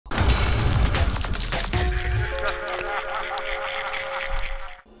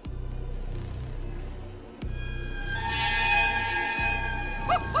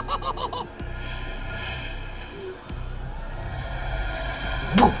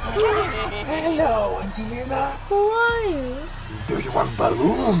Hello, Angelina. Who are you? Do you want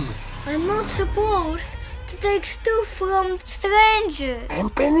balloon? I'm not supposed to take stuff from strangers. I'm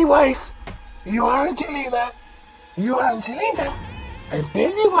Pennywise. You are Angelina. You are Angelina. I'm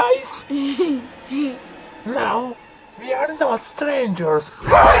Pennywise. Now, we are not strangers.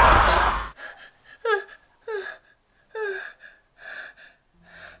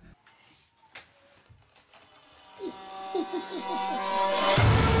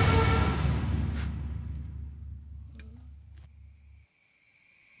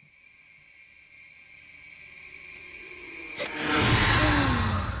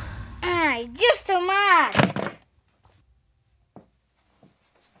 Just a mask.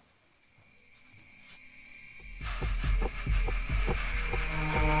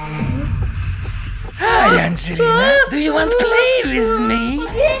 Hi, Angelina. Do you want to play with me?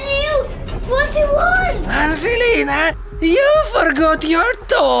 Can you? What do you want? Angelina, you forgot your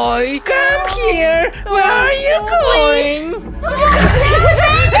toy. Come here. Where are you going?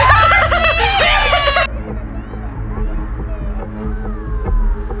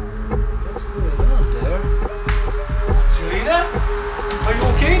 Angelina? Are you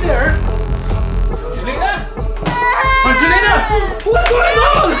okay there? Angelina? Angelina! What's going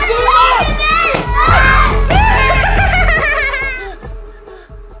on? What's going on?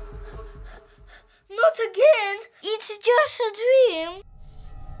 Not again. It's just a dream.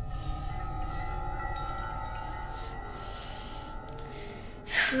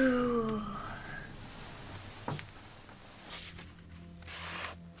 Phew.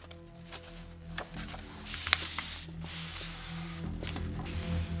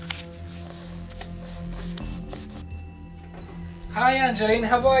 Hi, Angelina.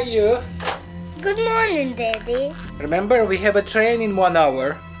 How are you? Good morning, Daddy. Remember, we have a train in 1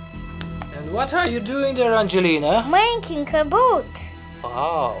 hour. And what are you doing there, Angelina? Making a boat.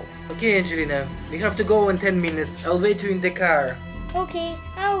 Wow. Okay, Angelina. We have to go in 10 minutes. I'll wait you in the car. Okay,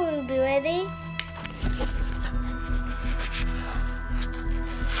 I will be ready.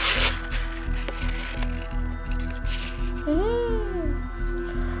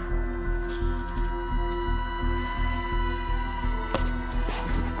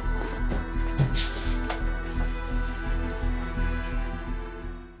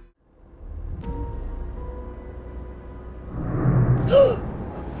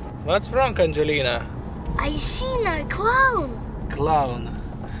 What's wrong, Angelina? I seen a clown. Clown.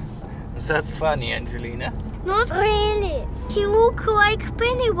 That's funny, Angelina. Not really. He look like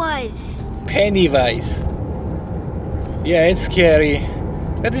Pennywise. Pennywise. Yeah, it's scary.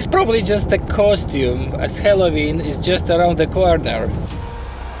 That is probably just a costume, as Halloween is just around the corner.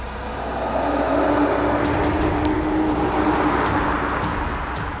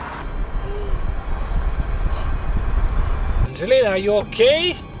 Angelina, are you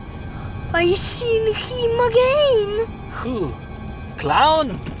okay? I seen him again. Who?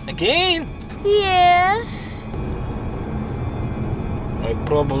 Clown? Again? Yes. I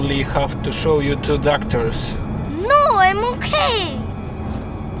probably have to show you to doctors. No, I'm okay.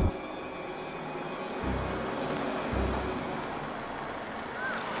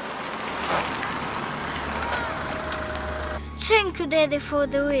 Thank you, Daddy, for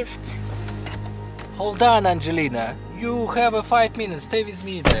the lift. Hold on, Angelina. You have 5 minutes. Stay with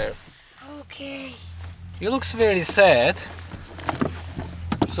me there. Okay. You looks very sad.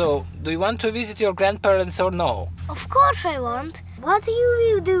 So, do you want to visit your grandparents or no? Of course I want. What you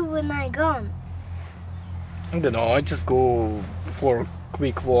will do when I gone? I don't know. I just go for a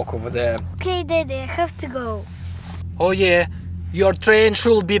quick walk over there. Okay, Daddy, I have to go. Oh yeah, your train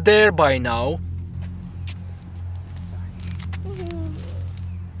should be there by now.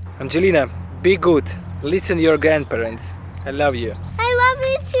 Angelina, be good. Listen to your grandparents. I love you. I love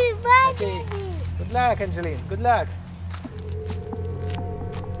you too. Bye, Okay. Daddy. Good luck, Angelina. Good luck.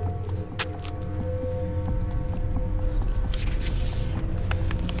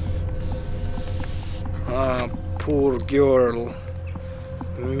 Ah, poor girl.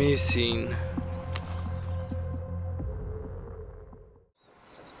 Missing.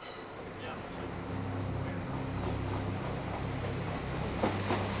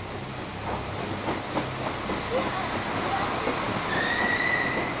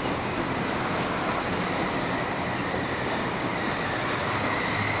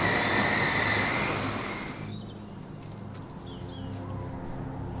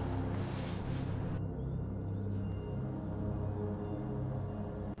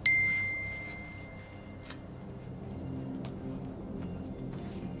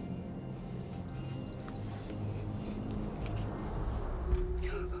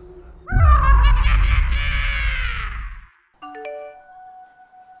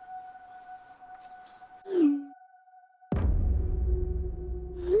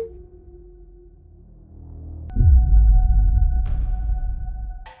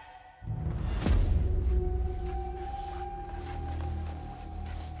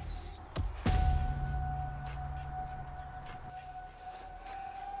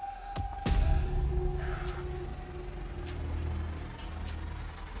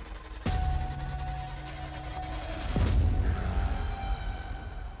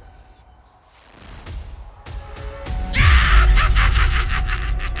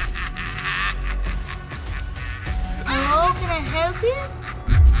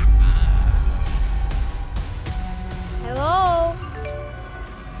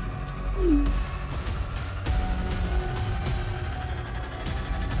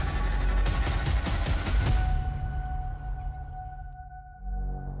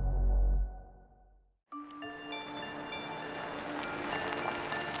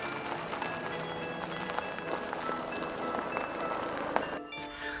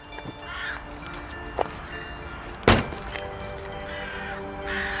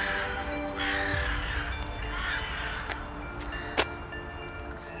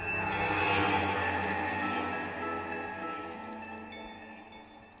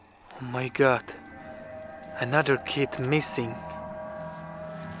 Oh my god. Another kid missing.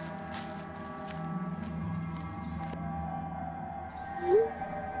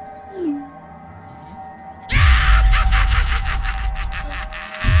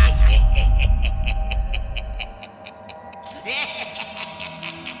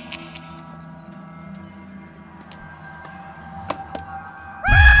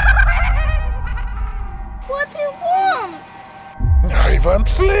 What do you want? I want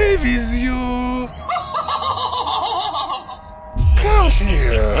to play with you. Come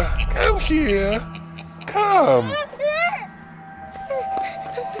here. Come here. Come.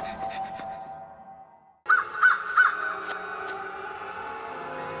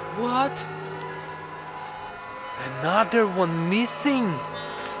 What? Another one missing?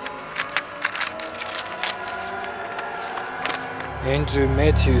 Andrew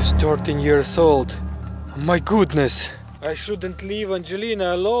Matthews, 13 years old. My goodness, I shouldn't leave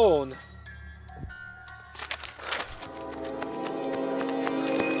Angelina alone.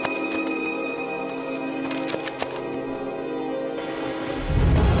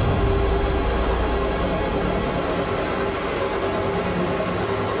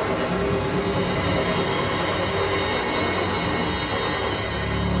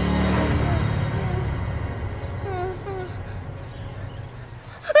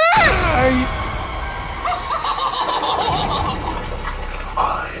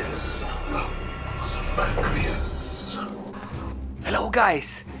 Hello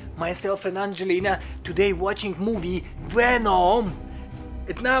guys, myself and Angelina today watching movie Venom.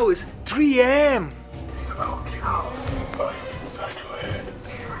 It now is 3 AM.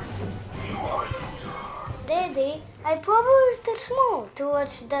 Daddy, I probably too small to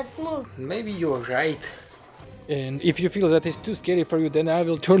watch that movie. Maybe you're right. And if you feel that it's too scary for you, then I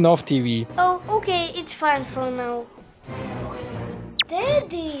will turn off TV. Oh, okay, it's fine for now.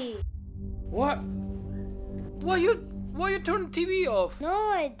 Daddy! What? Why you turn TV off? No,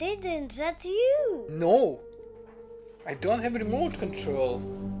 I didn't. That's you. No, I don't have remote control.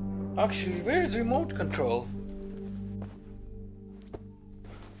 Actually, where's remote control?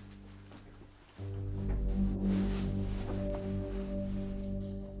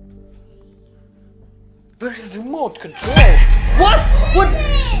 Where's remote control? What?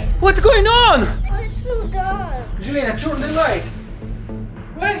 What's going on? Oh, it's so dark. Angelina, turn the light.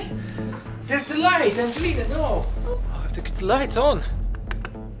 Why? There's the light, Angelina, no. I have to get the lights on.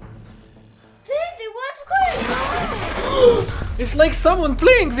 Daddy, what's going on? It's like someone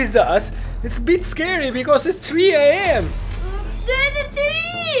playing with us. It's a bit scary because it's 3 AM. Daddy,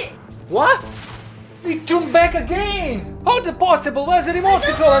 TV! What? It turned back again. How's it possible? Where's the remote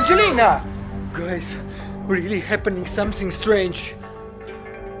control, Angelina? Guys, really happening something strange.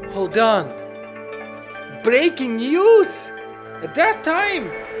 Hold on. Breaking news? At that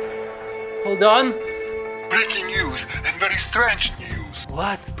time? Hold on. Breaking news and very strange news.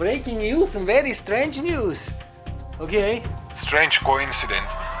 What? Breaking news and very strange news. Okay. Strange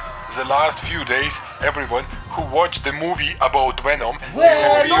coincidence. The last few days, everyone who watched the movie about Venom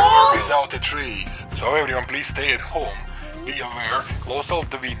disappeared without a trace. So everyone please stay at home. Be aware, close all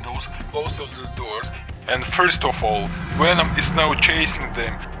the windows, close all the doors. And first of all, Venom is now chasing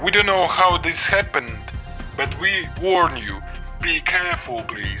them. We don't know how this happened, but we warn you. Be careful,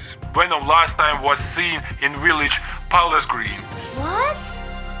 please. Venom last time was seen in village Palace Green. What?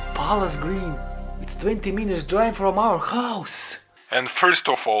 Palace Green. It's 20 minutes drive from our house. And first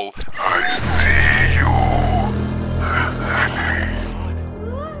of all, I see you.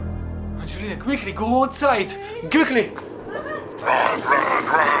 Angelina, quickly go outside. Quickly. Run, run, run,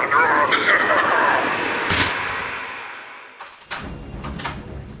 run.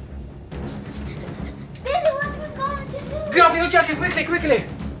 Daddy, what we going to do? Grab your jacket quickly, quickly.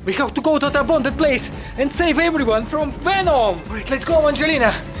 We have to go to the abandoned place and save everyone from Venom. Alright, let's go,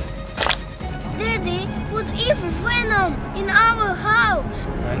 Angelina. Daddy, what if Venom in our house?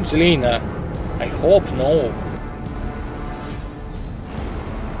 Angelina, I hope no.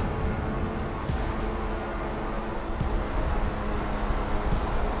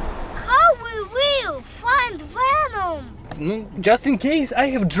 How we will find Venom? Just in case, I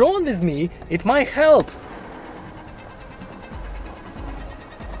have drone with me. It might help.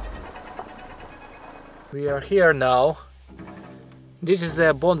 We are here now. This is the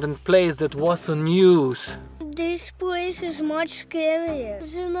abandoned place that was on news. This place is much scarier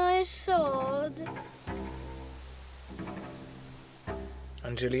than I thought.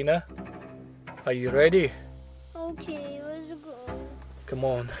 Angelina, are you ready? Okay, let's go. Come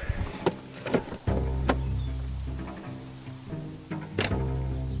on.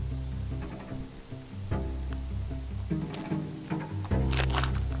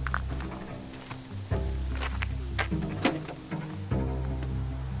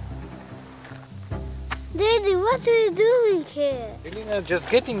 What are you doing here? Angelina, just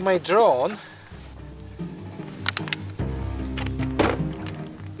getting my drone.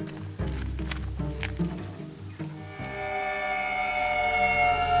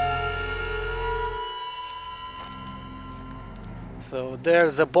 So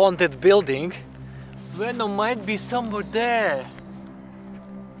there's a bonded building. Venom might be somewhere there.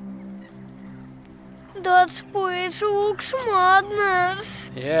 That place looks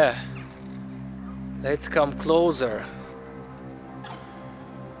madness. Yeah. Let's come closer.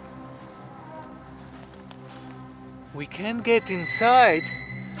 We can't get inside.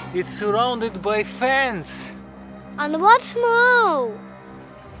 It's surrounded by fence. And what's now?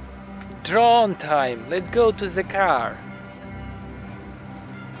 Drone time. Let's go to the car.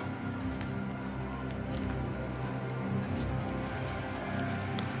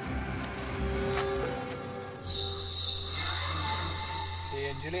 Hey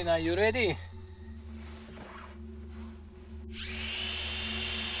Angelina, you ready?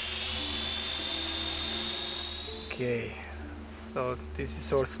 Okay, so this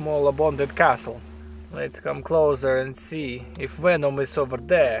is our small abandoned castle. Let's come closer and see if Venom is over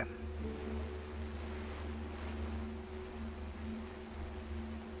there.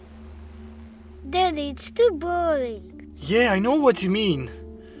 Daddy, it's too boring. Yeah, I know what you mean.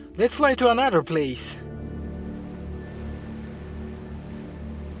 Let's fly to another place.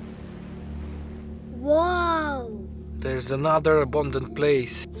 Wow! There's another abandoned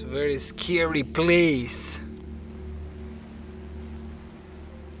place. It's a very scary place.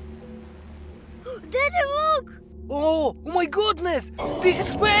 Daddy, look! Oh my goodness! This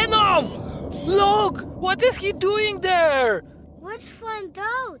is Venom! Look! What is he doing there? Let's find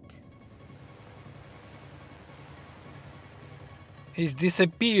out. He's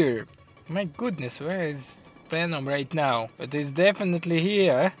disappeared. My goodness, where is Venom right now? But he's definitely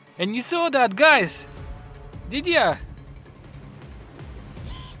here. And you saw that, guys? Did ya?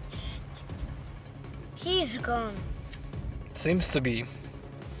 He's gone. Seems to be.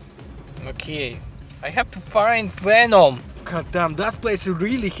 Okay. I have to find Venom. God damn, that place is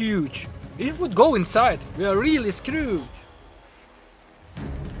really huge. If we go inside, we are really screwed.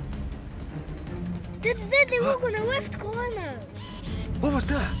 Daddy, look on the left corner. What was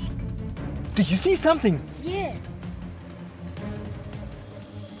that? Did you see something? Yeah.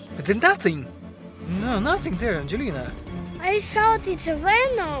 But then nothing. No, nothing there, Angelina. I thought it's a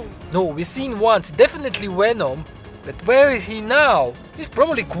Venom. No, we've seen once, definitely Venom. But where is he now? He's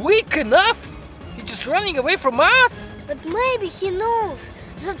probably quick enough. He's just running away from us. But maybe he knows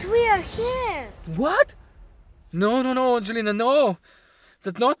that we are here. What? No, Angelina, no.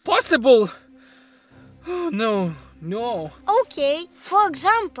 That's not possible. Oh, no. Okay, for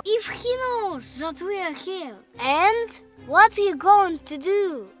example, if he knows that we are here, and what are you going to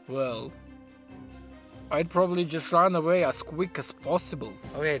do? Well, I'd probably just run away as quick as possible.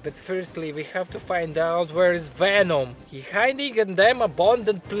 Alright, but firstly we have to find out where is Venom. He's hiding in them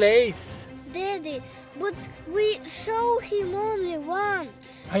abandoned place. Daddy, but we saw him only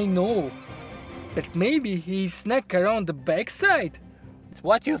once. I know, but maybe he snuck around the backside.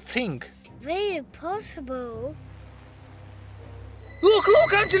 What do you think? Very possible.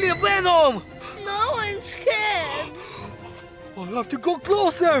 Look, Angelina, Venom! No, I'm scared. I have to go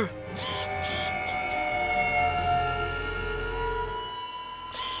closer.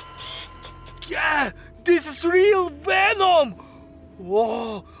 Yeah, this is real Venom!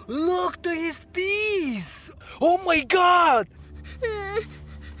 Whoa, look to his teeth! Oh my god!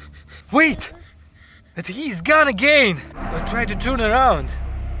 Wait! But he's gone again! I'll try to turn around.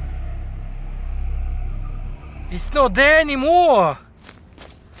 He's not there anymore!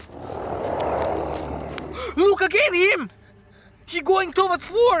 Look again, him! He's going toward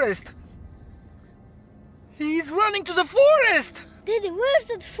forest! He's running to the forest! Daddy, where's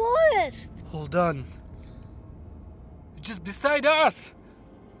that forest? Hold on. Just beside us!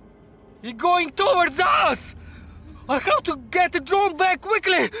 He's going towards us! I have to get the drone back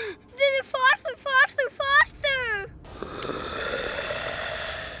quickly! Daddy, faster!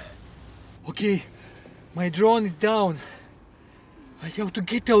 Okay, my drone is down. I have to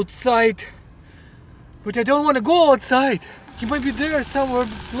get outside. But I don't want to go outside. He might be there somewhere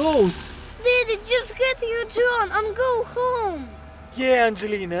close. Daddy, just get your drone and go home. Yeah,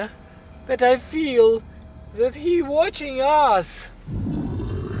 Angelina. But I feel that he's watching us.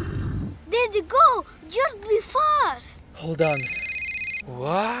 Daddy, go! Just be fast! Hold on.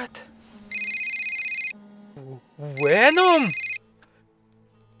 What? Venom?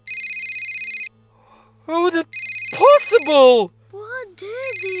 How is that possible? What,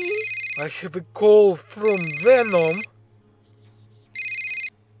 Daddy? I have a call from Venom.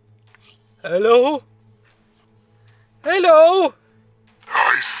 Hello? Hello?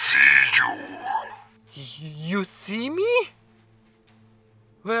 I see you. You see me?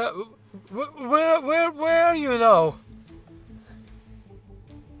 Where are you now?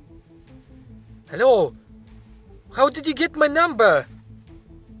 Hello? How did you get my number?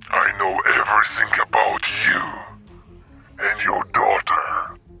 I know everything about you and your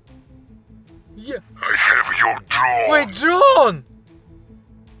daughter. Yeah. I have your drone. Wait, drone!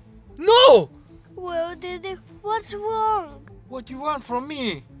 No! Well, Daddy, what's wrong? What do you want from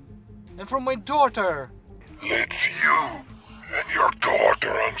me? And from my daughter? Let's you and your daughter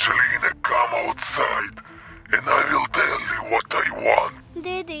Angelina come outside and I will tell you what I want.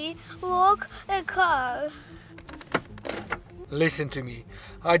 Daddy, look, a car. Listen to me.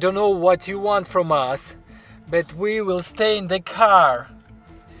 I don't know what you want from us, but we will stay in the car.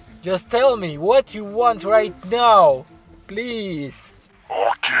 Just tell me what you want right now, please.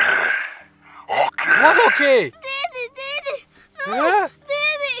 Okay. What okay? Daddy, no, Huh?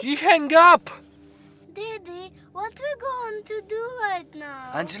 Daddy. You hang up. Daddy, what we going to do right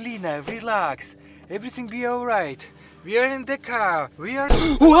now? Angelina, relax. Everything be alright. We are in the car. We are...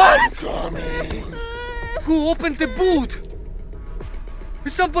 What? Who opened the boot?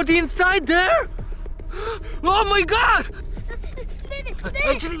 Is somebody inside there? Oh my God! Daddy,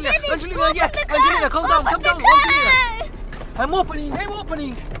 Angelina, Daddy, Angelina, open yeah, the car, Angelina, calm down, open calm the down, car. Angelina. I'm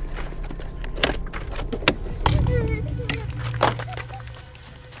opening.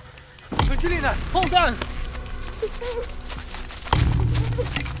 Angelina, hold on.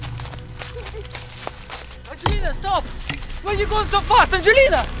 Angelina, stop! Why are you going so fast,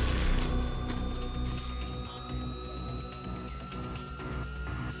 Angelina?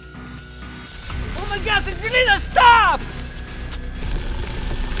 Oh my God, Angelina, stop!